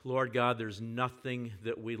Lord God, there's nothing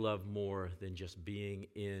that we love more than just being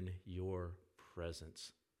in your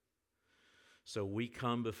presence. So we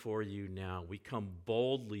come before you now. We come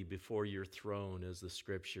boldly before your throne, as the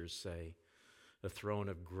scriptures say, a throne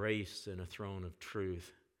of grace and a throne of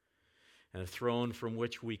truth, and a throne from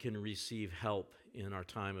which we can receive help in our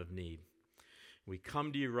time of need. We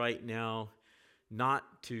come to you right now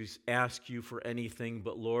not to ask you for anything,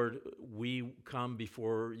 but Lord, we come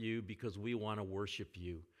before you because we want to worship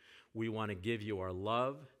you. We want to give you our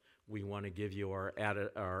love. We want to give you our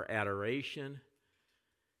adoration.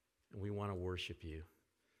 And we want to worship you.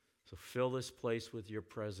 So fill this place with your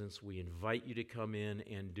presence. We invite you to come in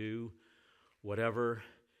and do whatever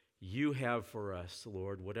you have for us,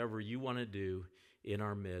 Lord. Whatever you want to do in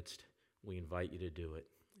our midst, we invite you to do it.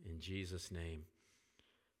 In Jesus' name,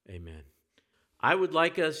 amen. I would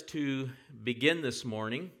like us to begin this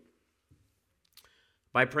morning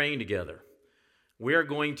by praying together. We are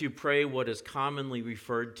going to pray what is commonly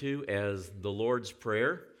referred to as the Lord's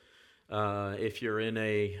Prayer. If you're in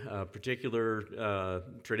a particular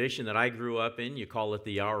tradition that I grew up in, you call it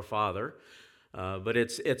the Our Father. But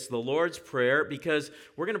it's the Lord's Prayer because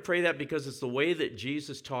we're going to pray that because it's the way that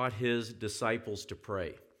Jesus taught his disciples to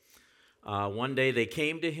pray. One day they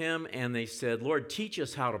came to him and they said, Lord, teach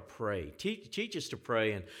us how to pray. Teach us to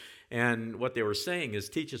pray. And what they were saying is,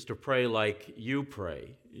 teach us to pray like you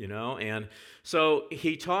pray, you know. And so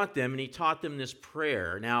he taught them, and he taught them this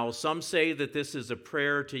prayer. Now, some say that this is a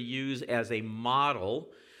prayer to use as a model,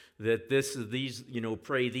 that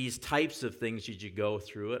pray these types of things as you go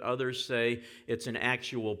through it. Others say it's an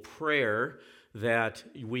actual prayer that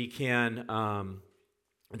we can,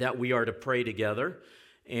 that we are to pray together.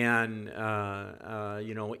 And,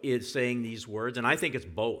 is saying these words. And I think it's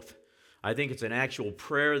both. I think it's an actual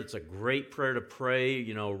prayer that's a great prayer to pray,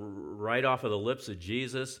 right off of the lips of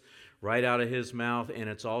Jesus, right out of his mouth. And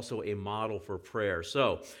it's also a model for prayer.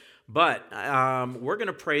 But we're going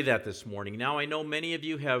to pray that this morning. Now, I know many of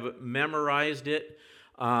you have memorized it.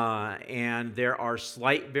 And there are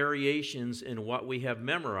slight variations in what we have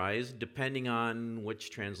memorized, depending on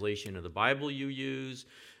which translation of the Bible you use,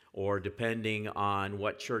 or depending on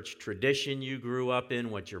what church tradition you grew up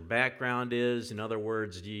in, what your background is. In other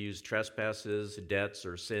words, do you use trespasses, debts,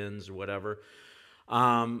 or sins, or whatever?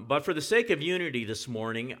 But for the sake of unity this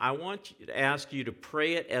morning, I want to ask you to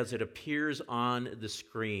pray it as it appears on the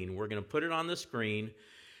screen. We're going to put it on the screen,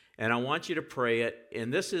 and I want you to pray it.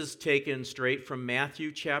 And this is taken straight from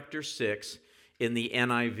Matthew chapter 6 in the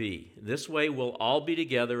NIV. This way we'll all be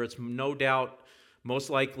together. It's no doubt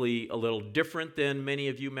most likely a little different than many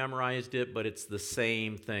of you memorized it, but it's the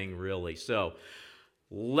same thing, really. So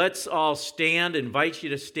let's all stand, invite you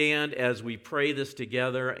to stand as we pray this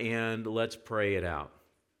together, and let's pray it out.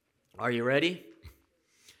 Are you ready?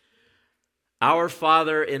 Our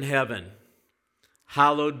Father in heaven,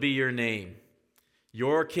 hallowed be your name.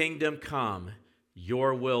 Your kingdom come,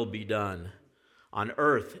 your will be done, on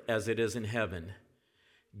earth as it is in heaven.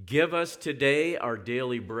 Give us today our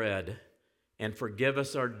daily bread, and forgive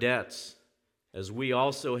us our debts, as we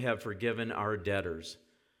also have forgiven our debtors.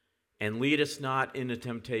 And lead us not into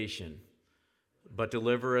temptation, but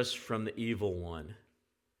deliver us from the evil one.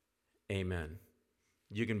 Amen.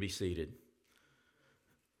 You can be seated.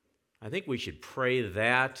 I think we should pray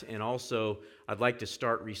that, and also I'd like to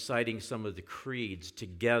start reciting some of the creeds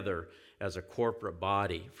together as a corporate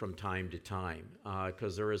body from time to time,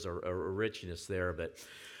 because there is a richness there.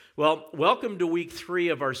 Well, welcome to week 3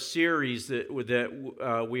 of our series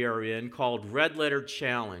that we are in called Red Letter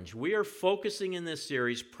Challenge. We are focusing in this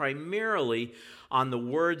series primarily on the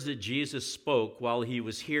words that Jesus spoke while he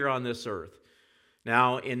was here on this earth.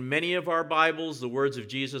 Now, in many of our Bibles, the words of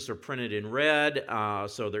Jesus are printed in red,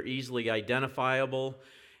 so they're easily identifiable.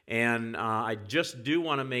 And I just do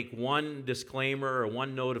want to make one disclaimer or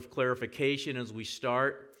one note of clarification as we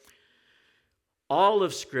start. All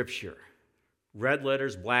of Scripture, red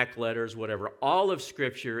letters, black letters, whatever, all of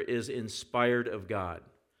Scripture is inspired of God,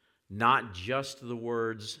 not just the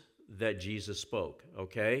words that Jesus spoke,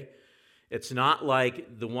 okay? It's not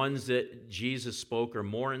like the ones that Jesus spoke are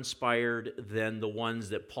more inspired than the ones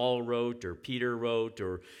that Paul wrote or Peter wrote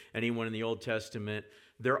or anyone in the Old Testament.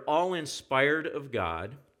 They're all inspired of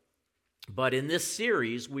God, but in this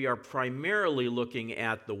series, we are primarily looking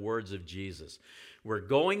at the words of Jesus. We're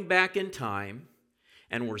going back in time,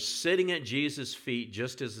 and we're sitting at Jesus' feet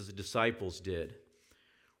just as his disciples did.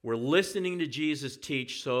 We're listening to Jesus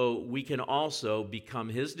teach so we can also become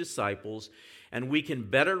his disciples, and we can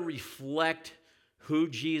better reflect who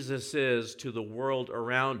Jesus is to the world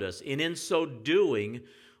around us. And in so doing,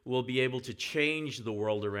 we'll be able to change the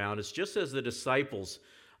world around us, just as the disciples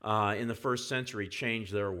in the first century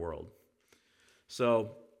changed their world.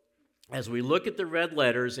 So as we look at the red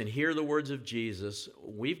letters and hear the words of Jesus,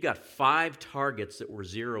 we've got 5 targets that we're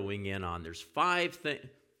zeroing in on. There's 5 things,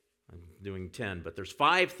 I'm doing 10, but there's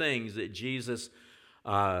 5 things that Jesus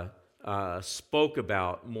spoke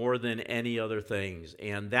about more than any other things,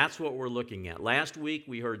 and that's what we're looking at. Last week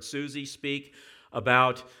we heard Susie speak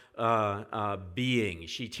about being.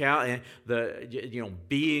 She challenged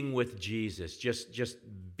being with Jesus, just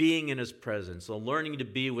being in his presence, so learning to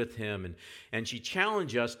be with him, and she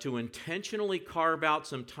challenged us to intentionally carve out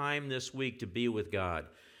some time this week to be with God.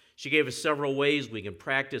 She gave us several ways we can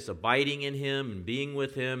practice abiding in him and being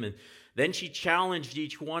with him, and then she challenged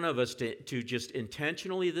each one of us to just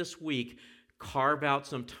intentionally this week carve out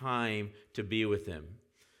some time to be with him,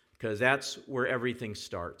 because that's where everything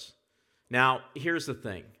starts. Now, here's the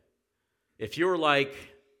thing. If you're like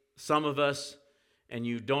some of us and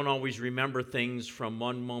you don't always remember things from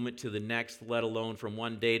one moment to the next, let alone from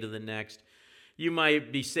one day to the next, you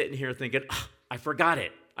might be sitting here thinking, I forgot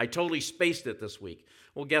it. I totally spaced it this week.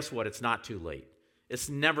 Well, guess what? It's not too late. It's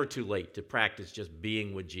never too late to practice just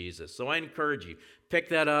being with Jesus. So I encourage you, pick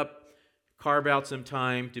that up, carve out some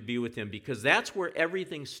time to be with him, because that's where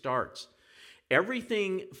everything starts.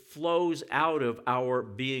 Everything flows out of our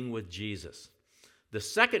being with Jesus. The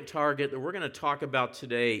second target that we're going to talk about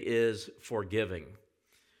today is forgiving.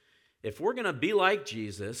 If we're going to be like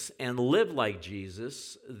Jesus and live like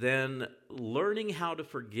Jesus, then learning how to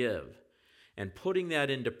forgive and putting that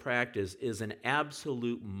into practice is an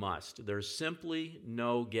absolute must. There's simply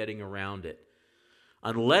no getting around it.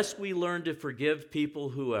 Unless we learn to forgive people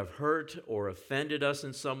who have hurt or offended us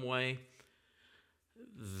in some way,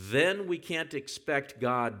 then we can't expect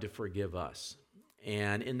God to forgive us.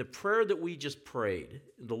 And in the prayer that we just prayed,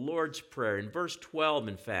 the Lord's Prayer, in verse 12,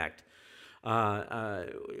 in fact,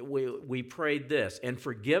 we prayed this, and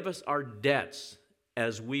forgive us our debts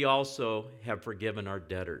as we also have forgiven our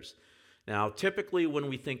debtors. Now, typically when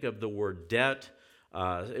we think of the word debt,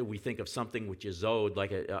 we think of something which is owed,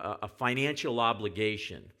 like a financial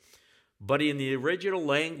obligation. But in the original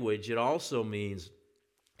language, it also means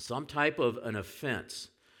some type of an offense,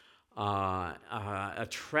 a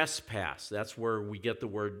trespass. That's where we get the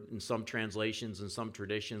word in some translations and some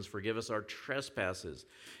traditions, forgive us our trespasses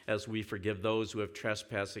as we forgive those who have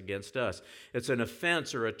trespassed against us. It's an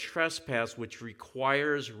offense or a trespass which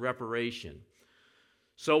requires reparation.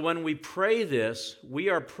 So when we pray this, we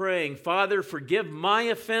are praying, Father, forgive my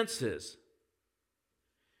offenses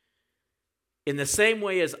in the same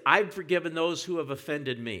way as I've forgiven those who have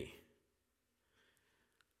offended me.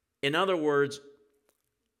 In other words,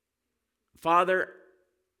 Father,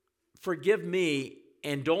 forgive me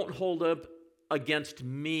and don't hold up against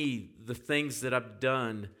me the things that I've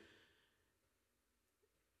done,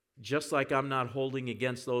 just like I'm not holding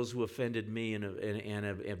against those who offended me and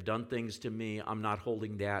have done things to me. I'm not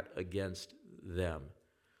holding that against them.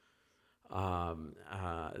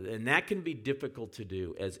 And that can be difficult to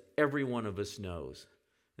do, as every one of us knows.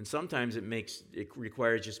 And sometimes it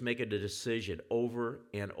requires just making a decision over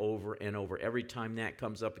and over and over. Every time that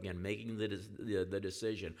comes up again, making the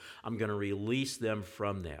decision, I'm going to release them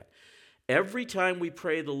from that. Every time we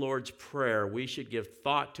pray the Lord's Prayer, we should give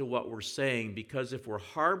thought to what we're saying, because if we're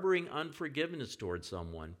harboring unforgiveness towards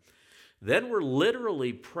someone, then we're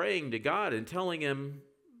literally praying to God and telling him,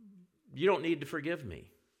 you don't need to forgive me,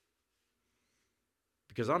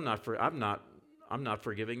 because I'm not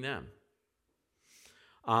forgiving them.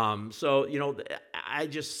 I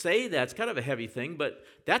just say that's kind of a heavy thing, but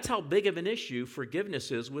that's how big of an issue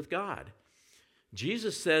forgiveness is with God.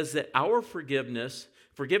 Jesus says that our forgiveness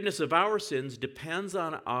of our sins depends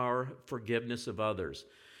on our forgiveness of others.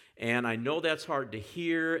 And I know that's hard to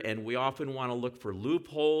hear, and we often want to look for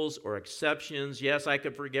loopholes or exceptions. Yes, I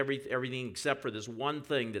could forgive everything except for this one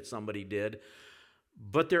thing that somebody did.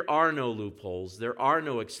 But there are no loopholes, there are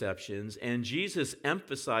no exceptions, and Jesus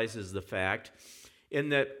emphasizes the fact in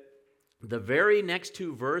that the very next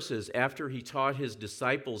 2 verses after he taught his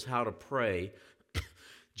disciples how to pray,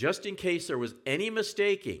 just in case there was any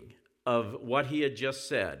mistaking of what he had just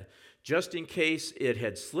said, just in case it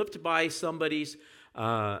had slipped by somebody's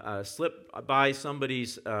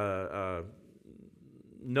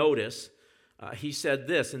notice, he said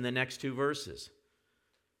this in the next 2 verses.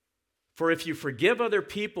 For if you forgive other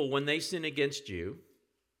people when they sin against you,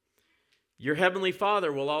 your heavenly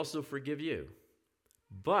Father will also forgive you.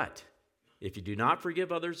 But if you do not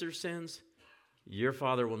forgive others their sins, your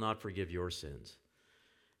Father will not forgive your sins.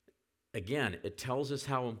 Again, it tells us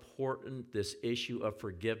how important this issue of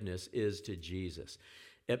forgiveness is to Jesus.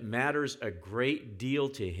 It matters a great deal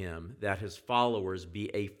to him that his followers be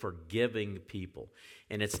a forgiving people.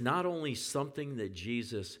 And it's not only something that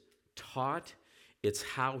Jesus taught, it's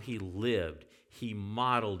how he lived. He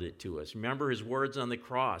modeled it to us. Remember his words on the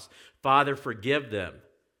cross, Father, forgive them,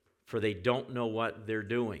 for they don't know what they're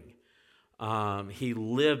doing. He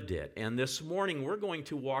lived it. And this morning, we're going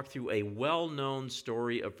to walk through a well-known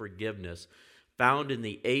story of forgiveness found in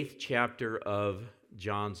the 8th chapter of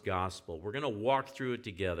John's Gospel. We're going to walk through it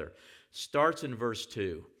together. Starts in verse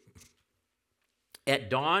 2. At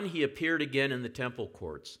dawn, he appeared again in the temple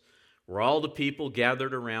courts, where all the people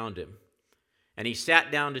gathered around him, and he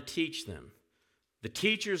sat down to teach them. The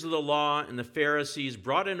teachers of the law and the Pharisees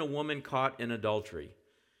brought in a woman caught in adultery.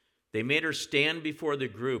 They made her stand before the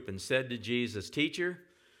group and said to Jesus, Teacher,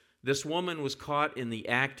 this woman was caught in the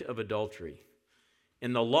act of adultery.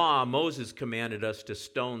 In the law, Moses commanded us to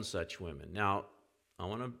stone such women. Now, I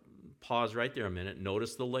want to pause right there a minute.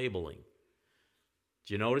 Notice the labeling.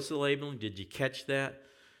 Did you notice the labeling? Did you catch that?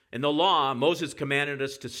 In the law, Moses commanded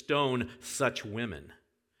us to stone such women.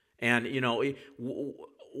 And,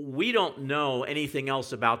 we don't know anything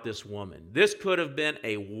else about this woman. This could have been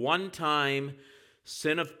a one-time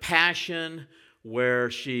sin of passion where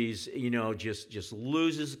she's, just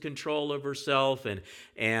loses control of herself and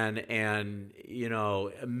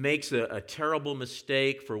makes a terrible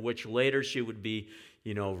mistake for which later she would be,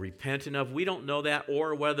 repentant of. We don't know that,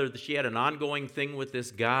 or whether she had an ongoing thing with this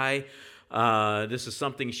guy. This is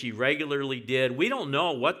something she regularly did. We don't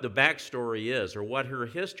know what the backstory is or what her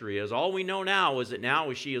history is. All we know now is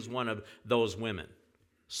that she is one of those women,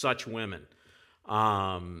 such women.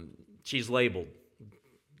 She's labeled.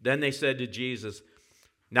 Then they said to Jesus,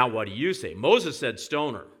 now what do you say? Moses said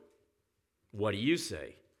stone her. What do you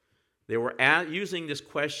say? They were using this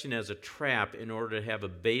question as a trap in order to have a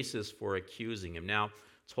basis for accusing him. Now,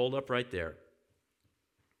 let's hold up right there.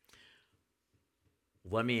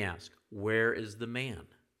 Let me ask, where is the man?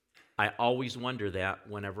 I always wonder that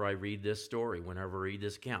whenever I read this story, whenever I read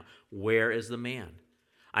this account. Where is the man?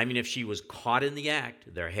 I mean, if she was caught in the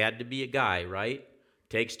act, there had to be a guy, right?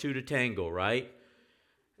 Takes two to tango, right?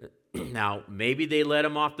 Now, maybe they let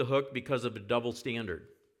him off the hook because of a double standard.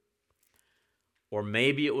 Or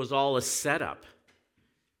maybe it was all a setup,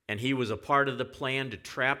 and he was a part of the plan to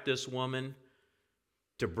trap this woman,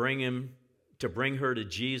 to bring her to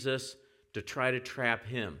Jesus, to try to trap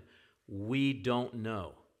him. We don't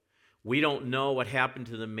know. We don't know what happened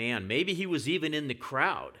to the man. Maybe he was even in the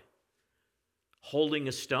crowd, holding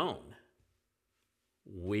a stone.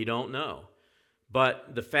 We don't know.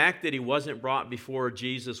 But the fact that he wasn't brought before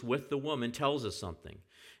Jesus with the woman tells us something.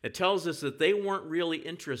 It tells us that they weren't really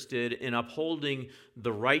interested in upholding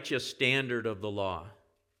the righteous standard of the law,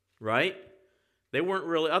 right? They weren't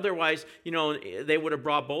really, otherwise, they would have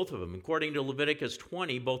brought both of them. According to Leviticus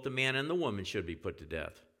 20, both the man and the woman should be put to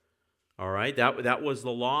death. All right, that was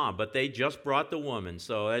the law, but they just brought the woman,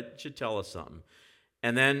 so that should tell us something.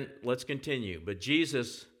 And then, let's continue. But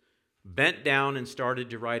Jesus bent down and started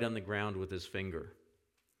to write on the ground with his finger.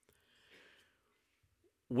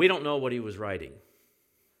 We don't know what he was writing.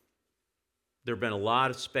 There have been a lot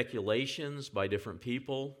of speculations by different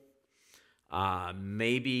people.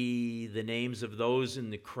 Maybe the names of those in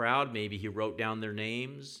the crowd, maybe he wrote down their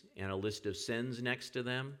names and a list of sins next to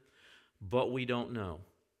them, but we don't know.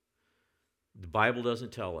 The Bible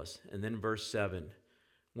doesn't tell us. And then verse 7,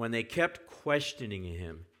 when they kept questioning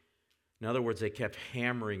him, in other words, they kept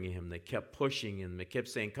hammering him, they kept pushing him, they kept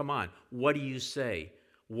saying, come on, what do you say?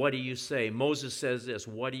 What do you say? Moses says this,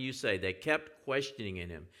 what do you say? They kept questioning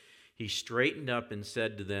him. He straightened up and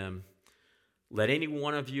said to them, Let every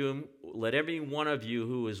one of you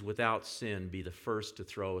who is without sin be the first to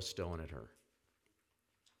throw a stone at her.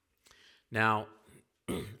 Now,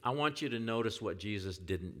 I want you to notice what Jesus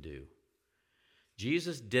didn't do.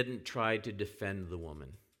 Jesus didn't try to defend the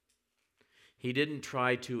woman. He didn't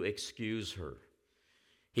try to excuse her.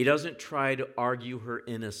 He doesn't try to argue her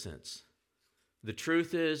innocence. The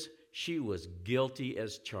truth is, she was guilty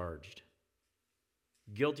as charged.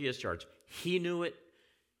 Guilty as charged. He knew it.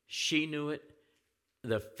 She knew it.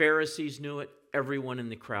 The Pharisees knew it. Everyone in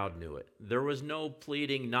the crowd knew it. There was no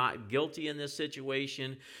pleading not guilty in this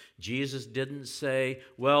situation. Jesus didn't say,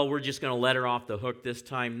 well, we're just going to let her off the hook this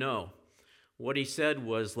time. No. What he said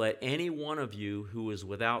was, let any one of you who is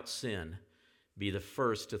without sin be the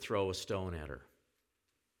first to throw a stone at her.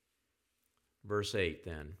 Verse 8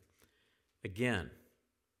 then. Again,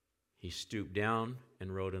 he stooped down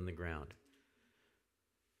and wrote on the ground.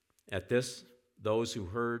 At this, those who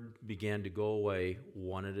heard began to go away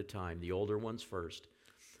one at a time, the older ones first,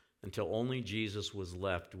 until only Jesus was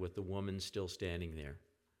left with the woman still standing there.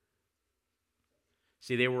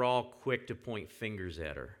 See, they were all quick to point fingers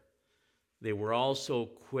at her. They were also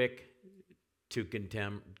quick to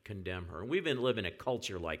condemn her. And we've been living a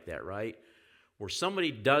culture like that, right? Where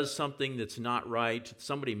somebody does something that's not right,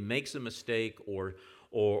 somebody makes a mistake, or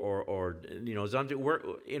our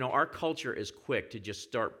culture is quick to just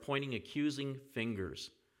start pointing accusing fingers.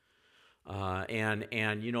 And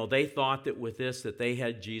they thought that with this, that they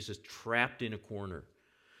had Jesus trapped in a corner.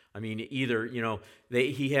 I mean, either,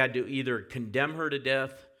 he had to either condemn her to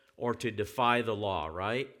death or to defy the law,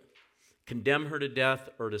 right? Condemn her to death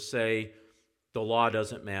or to say the law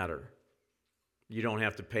doesn't matter. You don't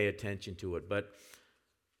have to pay attention to it. But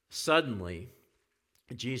suddenly,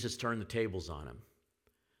 Jesus turned the tables on him.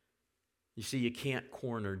 You see, you can't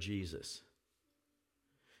corner Jesus.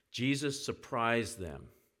 Jesus surprised them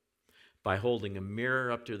by holding a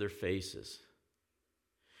mirror up to their faces.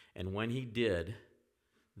 And when he did,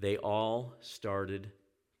 they all started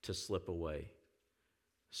to slip away,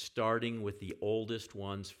 starting with the oldest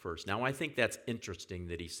ones first. Now, I think that's interesting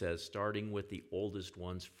that he says starting with the oldest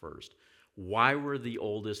ones first. Why were the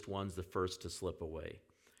oldest ones the first to slip away?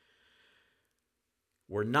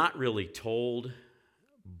 We're not really told,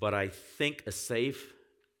 but I think a safe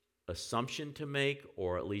assumption to make,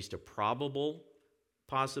 or at least a probable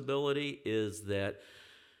possibility, is that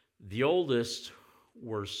the oldest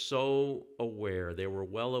were so aware, they were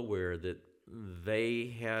well aware that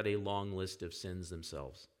they had a long list of sins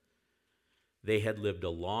themselves. They had lived a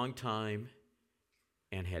long time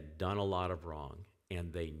and had done a lot of wrong,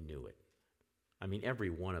 and they knew it. I mean, every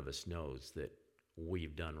one of us knows that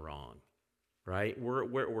we've done wrong, right? We're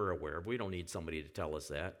aware. We don't need somebody to tell us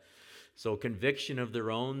that. So conviction of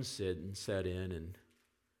their own sin set in, and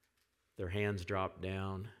their hands dropped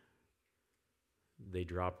down. They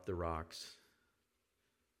dropped the rocks.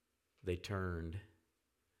 They turned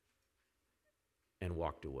and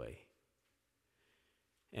walked away.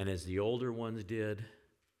 And as the older ones did,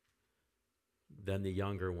 then the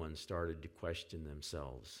younger ones started to question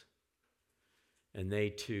themselves. And they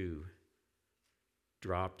too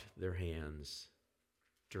dropped their hands,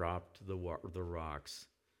 dropped the rocks.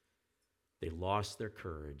 They lost their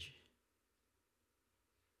courage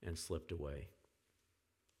and slipped away.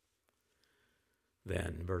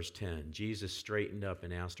 Then, verse 10, Jesus straightened up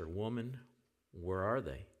and asked her, "Woman, where are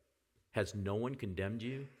they? Has no one condemned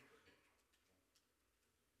you?"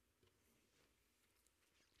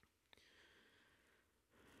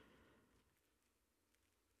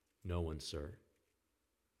 "No one, sir."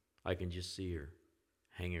 I can just see her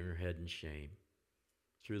hanging her head in shame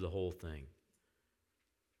through the whole thing.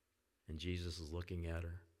 And Jesus is looking at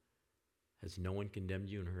her. "Has no one condemned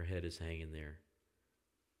you?" And her head is hanging there.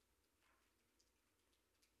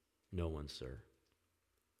 "No one, sir."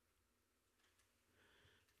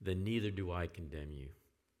 "Then neither do I condemn you.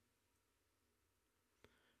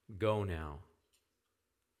 Go now,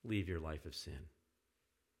 leave your life of sin."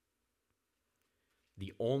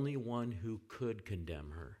 The only one who could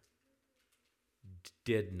condemn her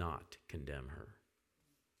did not condemn her.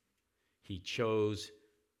 He chose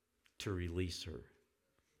to release her.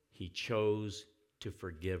 He chose to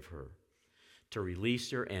forgive her, to release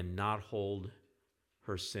her and not hold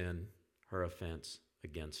her sin, her offense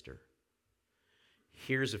against her.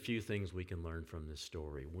 Here's a few things we can learn from this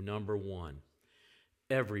story. Number one,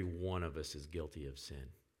 every one of us is guilty of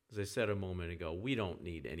sin. As I said a moment ago, we don't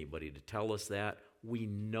need anybody to tell us that. We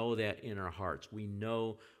know that in our hearts. We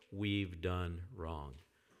know we've done wrong.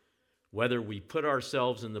 Whether we put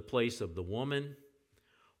ourselves in the place of the woman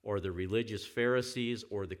or the religious Pharisees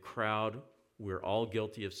or the crowd, we're all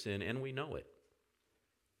guilty of sin, and we know it.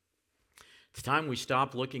 It's time we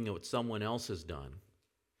stop looking at what someone else has done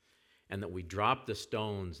and that we drop the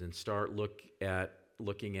stones and start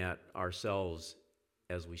looking at ourselves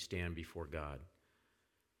as we stand before God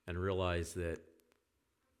and realize that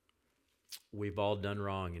we've all done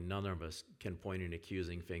wrong and none of us can point an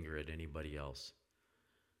accusing finger at anybody else.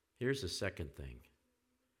 Here's the second thing.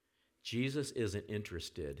 Jesus isn't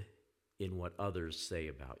interested in what others say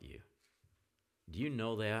about you. Do you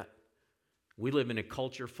know that? We live in a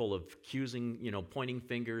culture full of accusing, pointing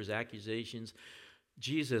fingers, accusations.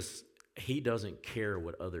 Jesus, he doesn't care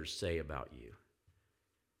what others say about you.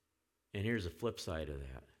 And here's the flip side of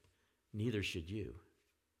that. Neither should you.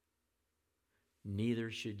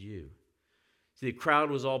 Neither should you. See, the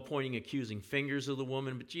crowd was all pointing accusing fingers of the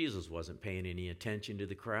woman, but Jesus wasn't paying any attention to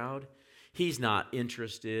the crowd. He's not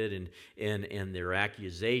interested in their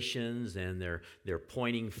accusations and their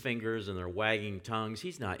pointing fingers and their wagging tongues.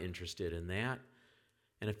 He's not interested in that.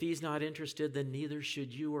 And if he's not interested, then neither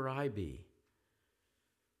should you or I be.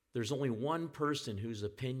 There's only one person whose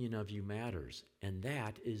opinion of you matters, and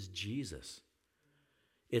that is Jesus.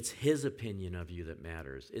 It's his opinion of you that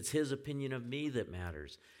matters. It's his opinion of me that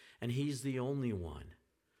matters. And he's the only one.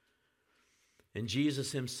 And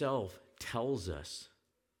Jesus himself tells us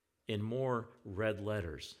in more red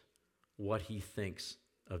letters what he thinks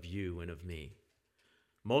of you and of me.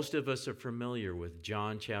 Most of us are familiar with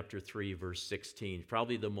John chapter 3, verse 16,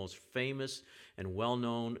 probably the most famous and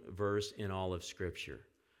well-known verse in all of Scripture.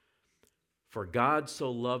 For God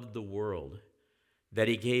so loved the world that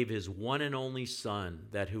he gave his one and only Son,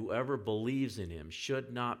 that whoever believes in him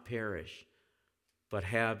should not perish, but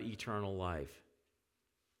have eternal life.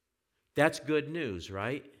 That's good news,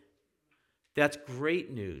 right? That's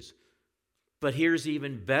great news. But here's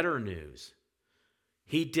even better news.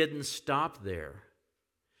 He didn't stop there.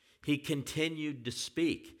 He continued to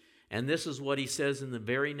speak. And this is what he says in the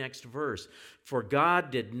very next verse. For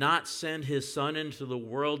God did not send his Son into the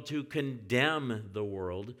world to condemn the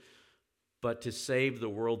world, but to save the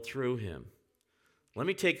world through him. Let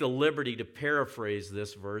me take the liberty to paraphrase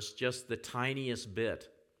this verse just the tiniest bit.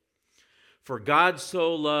 For God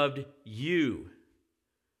so loved you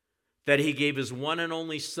that he gave his one and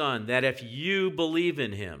only Son, that if you believe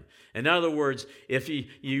in him, in other words, if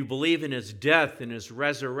you believe in his death and his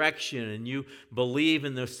resurrection, and you believe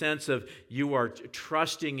in the sense of you are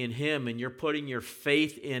trusting in him and you're putting your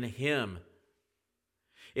faith in him,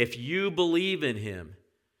 if you believe in him,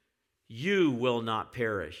 you will not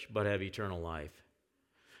perish but have eternal life.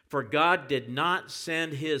 For God did not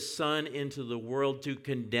send his Son into the world to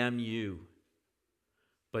condemn you,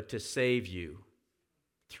 but to save you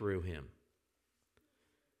through him.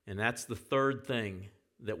 And that's the third thing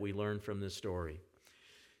that we learn from this story.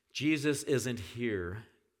 Jesus isn't here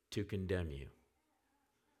to condemn you.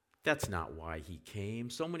 That's not why he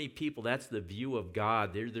came. So many people, that's the view of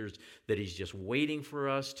God. There's that he's just waiting for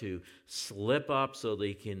us to slip up so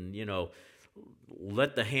they can,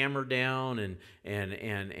 let the hammer down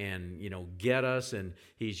and get us, and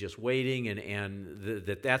he's just waiting, and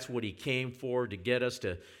that's what he came for, to get us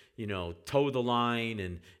to toe the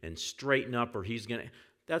line and straighten up, or he's going to.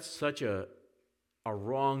 That's such a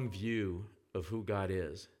wrong view of who God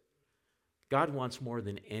is. God wants more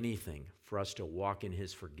than anything for us to walk in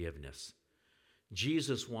his forgiveness.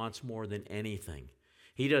 Jesus wants more than anything.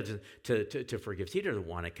 He doesn't to forgive. He doesn't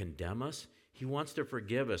want to condemn us. He wants to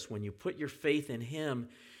forgive us. When you put your faith in him,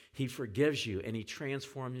 he forgives you and he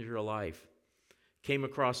transforms your life. Came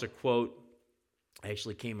across a quote. I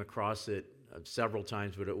actually came across it several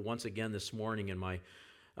times, but once again this morning in my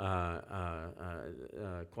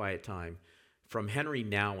quiet time, from Henry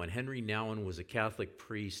Nouwen. Henry Nouwen was a Catholic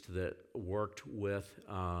priest that worked with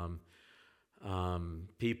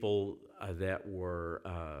people that were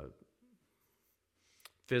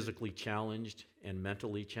physically challenged and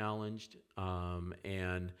mentally challenged,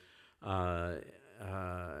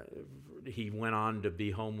 he went on to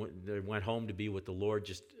be went home to be with the Lord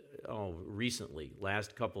just recently,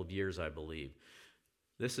 last couple of years, I believe.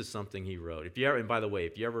 This is something he wrote. And by the way,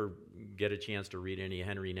 if you ever get a chance to read any of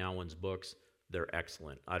Henry Nouwen's books, they're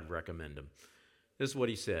excellent. I'd recommend them. This is what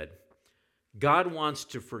he said. God wants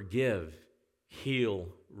to forgive, heal,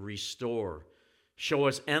 restore, show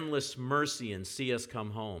us endless mercy, and see us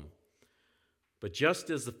come home. But just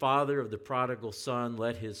as the father of the prodigal son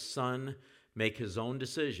let his son make his own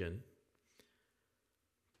decision,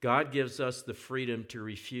 God gives us the freedom to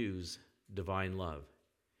refuse divine love,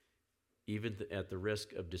 even at the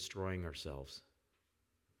risk of destroying ourselves.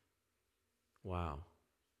 Wow.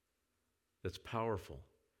 That's powerful.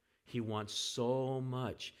 He wants so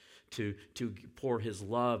much to pour his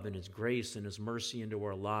love and his grace and his mercy into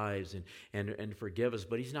our lives and forgive us,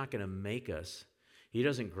 but he's not going to make us. He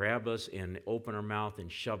doesn't grab us and open our mouth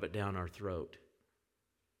and shove it down our throat.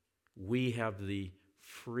 We have the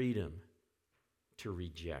freedom to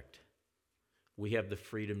reject. We have the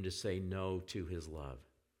freedom to say no to his love.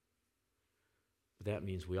 But that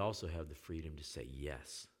means we also have the freedom to say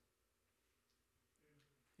yes.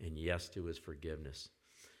 And yes to his forgiveness.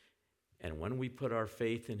 And when we put our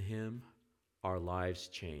faith in him, our lives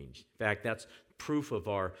change. In fact, that's proof of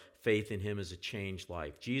our faith in him as a changed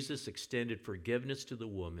life. Jesus extended forgiveness to the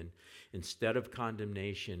woman instead of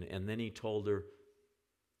condemnation, and then he told her,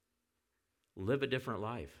 live a different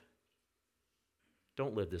life.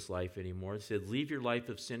 Don't live this life anymore. He said, leave your life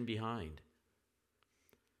of sin behind.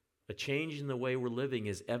 A change in the way we're living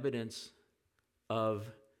is evidence of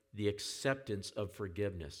the acceptance of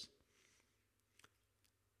forgiveness.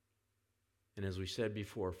 And as we said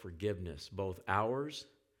before, forgiveness, both the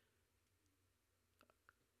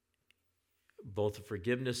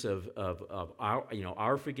forgiveness of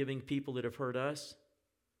our forgiving people that have hurt us,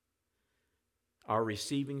 our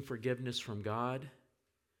receiving forgiveness from God,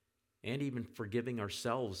 and even forgiving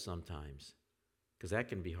ourselves sometimes, because that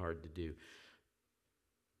can be hard to do.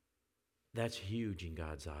 That's huge in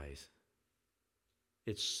God's eyes.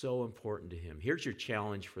 It's so important to him. Here's your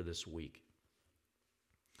challenge for this week.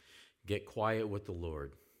 Get quiet with the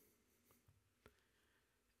Lord.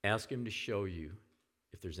 Ask him to show you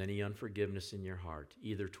if there's any unforgiveness in your heart,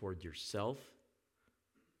 either toward yourself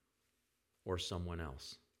or someone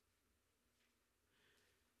else.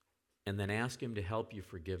 And then ask him to help you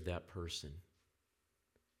forgive that person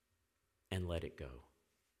and let it go.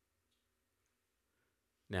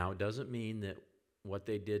 Now, it doesn't mean that what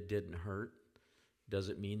they did didn't hurt.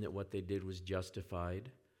 Doesn't mean that what they did was justified.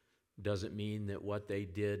 Doesn't mean that what they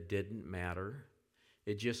did didn't matter.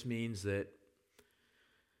 It just means that,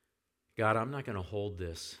 God, I'm not going to hold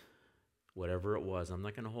this, whatever it was, I'm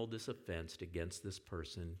not going to hold this offense against this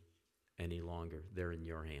person any longer. They're in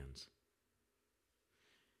your hands.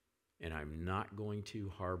 And I'm not going to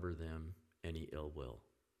harbor them any ill will.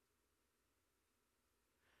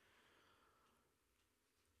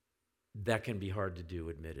 That can be hard to do,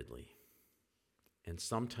 admittedly. And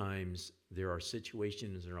sometimes there are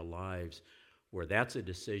situations in our lives where that's a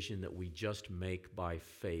decision that we just make by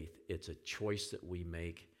faith. It's a choice that we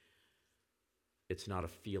make. It's not a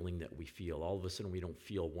feeling that we feel. All of a sudden we don't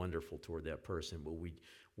feel wonderful toward that person, but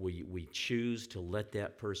we choose to let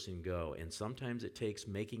that person go. And sometimes it takes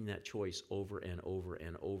making that choice over and over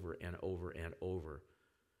and over and over and over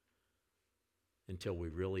until we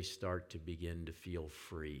really start to begin to feel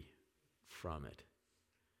free from it.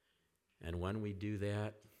 And when we do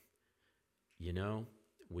that,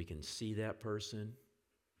 we can see that person.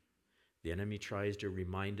 The enemy tries to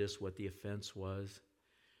remind us what the offense was,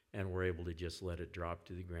 and we're able to just let it drop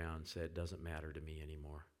to the ground and say, it doesn't matter to me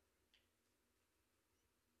anymore.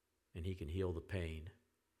 And he can heal the pain.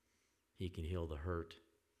 He can heal the hurt.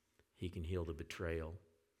 He can heal the betrayal.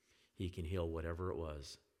 He can heal whatever it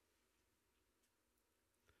was.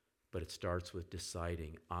 But it starts with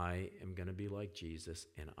deciding, I am going to be like Jesus,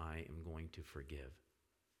 and I am going to forgive.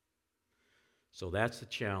 So that's the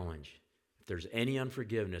challenge. If there's any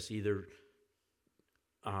unforgiveness, either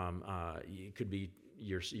it could be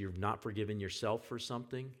you're not forgiving yourself for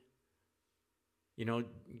something.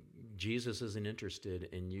 Jesus isn't interested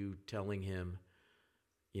in you telling him,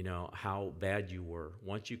 how bad you were.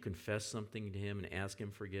 Once you confess something to him and ask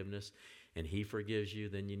him forgiveness, and he forgives you,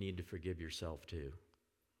 then you need to forgive yourself too.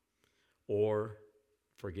 Or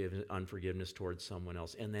unforgiveness towards someone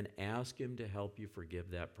else. And then ask him to help you forgive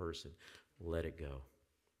that person. Let it go.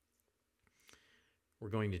 We're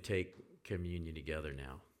going to take communion together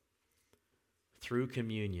now. Through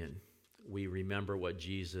communion, we remember what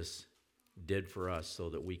Jesus did for us so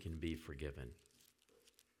that we can be forgiven.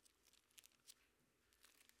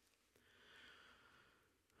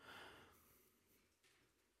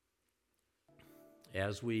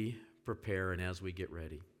 As we prepare and as we get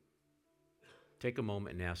ready, take a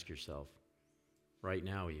moment and ask yourself, right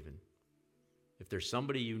now even, if there's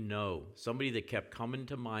somebody somebody that kept coming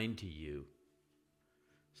to mind to you,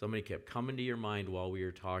 somebody kept coming to your mind while we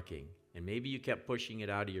were talking, and maybe you kept pushing it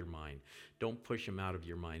out of your mind. Don't push them out of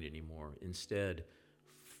your mind anymore. Instead,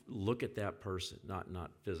 look at that person,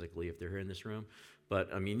 not physically if they're here in this room, but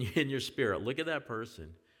in your spirit, look at that person,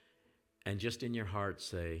 and just in your heart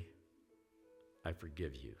say, I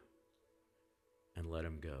forgive you, and let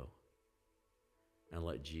them go. And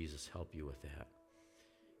let Jesus help you with that.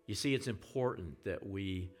 You see, it's important that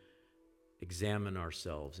we examine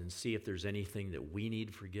ourselves and see if there's anything that we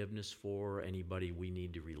need forgiveness for, anybody we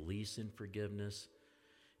need to release in forgiveness.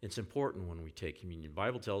 It's important when we take communion. The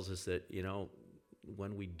Bible tells us that,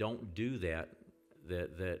 when we don't do that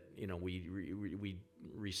we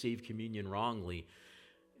receive communion wrongly,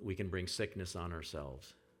 we can bring sickness on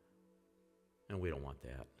ourselves. And we don't want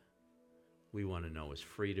that. We want to know his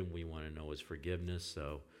freedom. We want to know his forgiveness.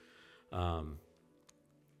 So we're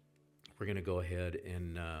going to go ahead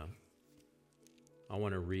and I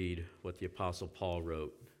want to read what the Apostle Paul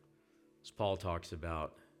wrote. As Paul talks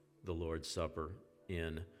about the Lord's Supper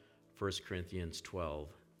in 1 Corinthians 12.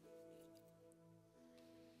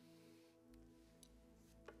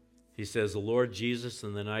 He says, the Lord Jesus,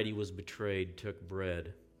 on the night he was betrayed, took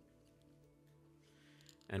bread.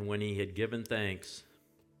 And when he had given thanks,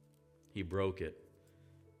 he broke it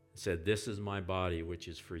and said, this is my body, which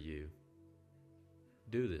is for you.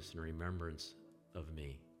 Do this in remembrance of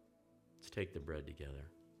me. Let's take the bread together.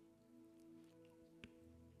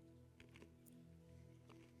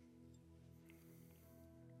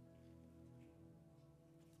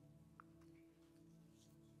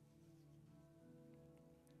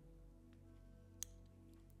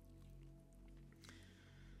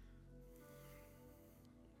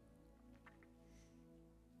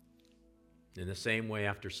 In the same way,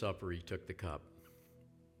 after supper, he took the cup,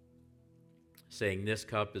 saying, "This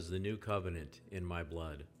cup is the new covenant in my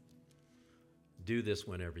blood. Do this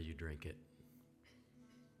whenever you drink it,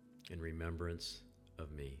 in remembrance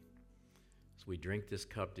of me." As we drink this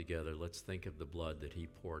cup together, let's think of the blood that he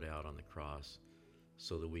poured out on the cross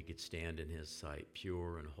so that we could stand in his sight,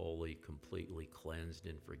 pure and holy, completely cleansed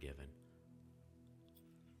and forgiven.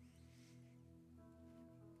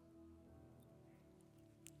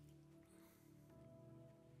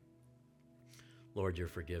 Lord, your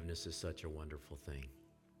forgiveness is such a wonderful thing.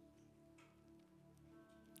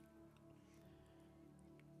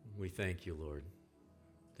 We thank you, Lord,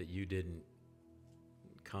 that you didn't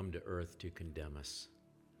come to earth to condemn us.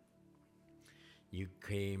 You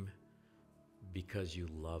came because you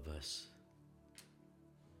love us.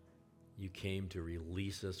 You came to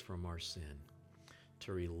release us from our sin,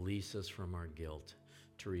 to release us from our guilt,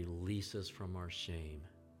 to release us from our shame.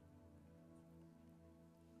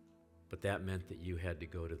 But that meant that you had to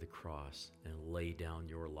go to the cross and lay down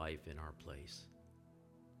your life in our place.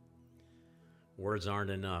 Words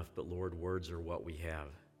aren't enough, but Lord, words are what we have.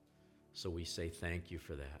 So we say thank you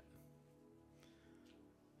for that.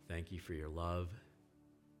 Thank you for your love,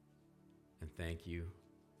 and thank you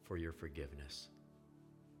for your forgiveness.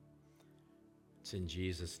 It's in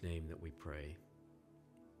Jesus' name that we pray.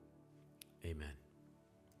 Amen.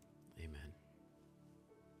 Amen.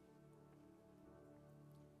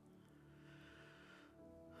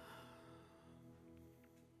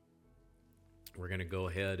 We're going to go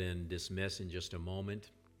ahead and dismiss in just a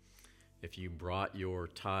moment. If you brought your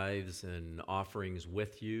tithes and offerings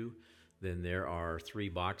with you, then there are 3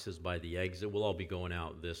 boxes by the exit. We'll all be going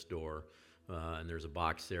out this door, and there's a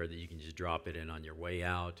box there that you can just drop it in on your way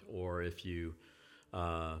out. Or if you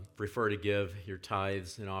prefer to give your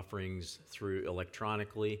tithes and offerings through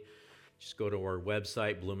electronically, just go to our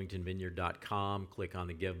website, bloomingtonvineyard.com, click on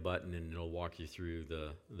the Give button, and it'll walk you through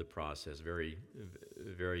the process. Very,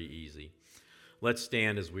 very easy. Let's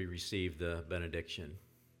stand as we receive the benediction.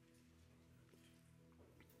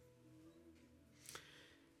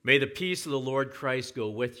 May the peace of the Lord Christ go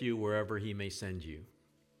with you wherever he may send you.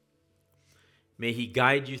 May he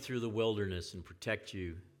guide you through the wilderness and protect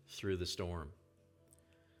you through the storm.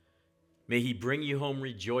 May he bring you home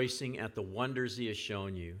rejoicing at the wonders he has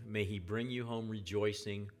shown you. May he bring you home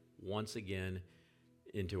rejoicing once again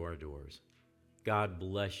into our doors. God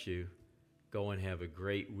bless you. Go and have a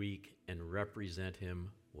great week and represent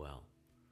him well.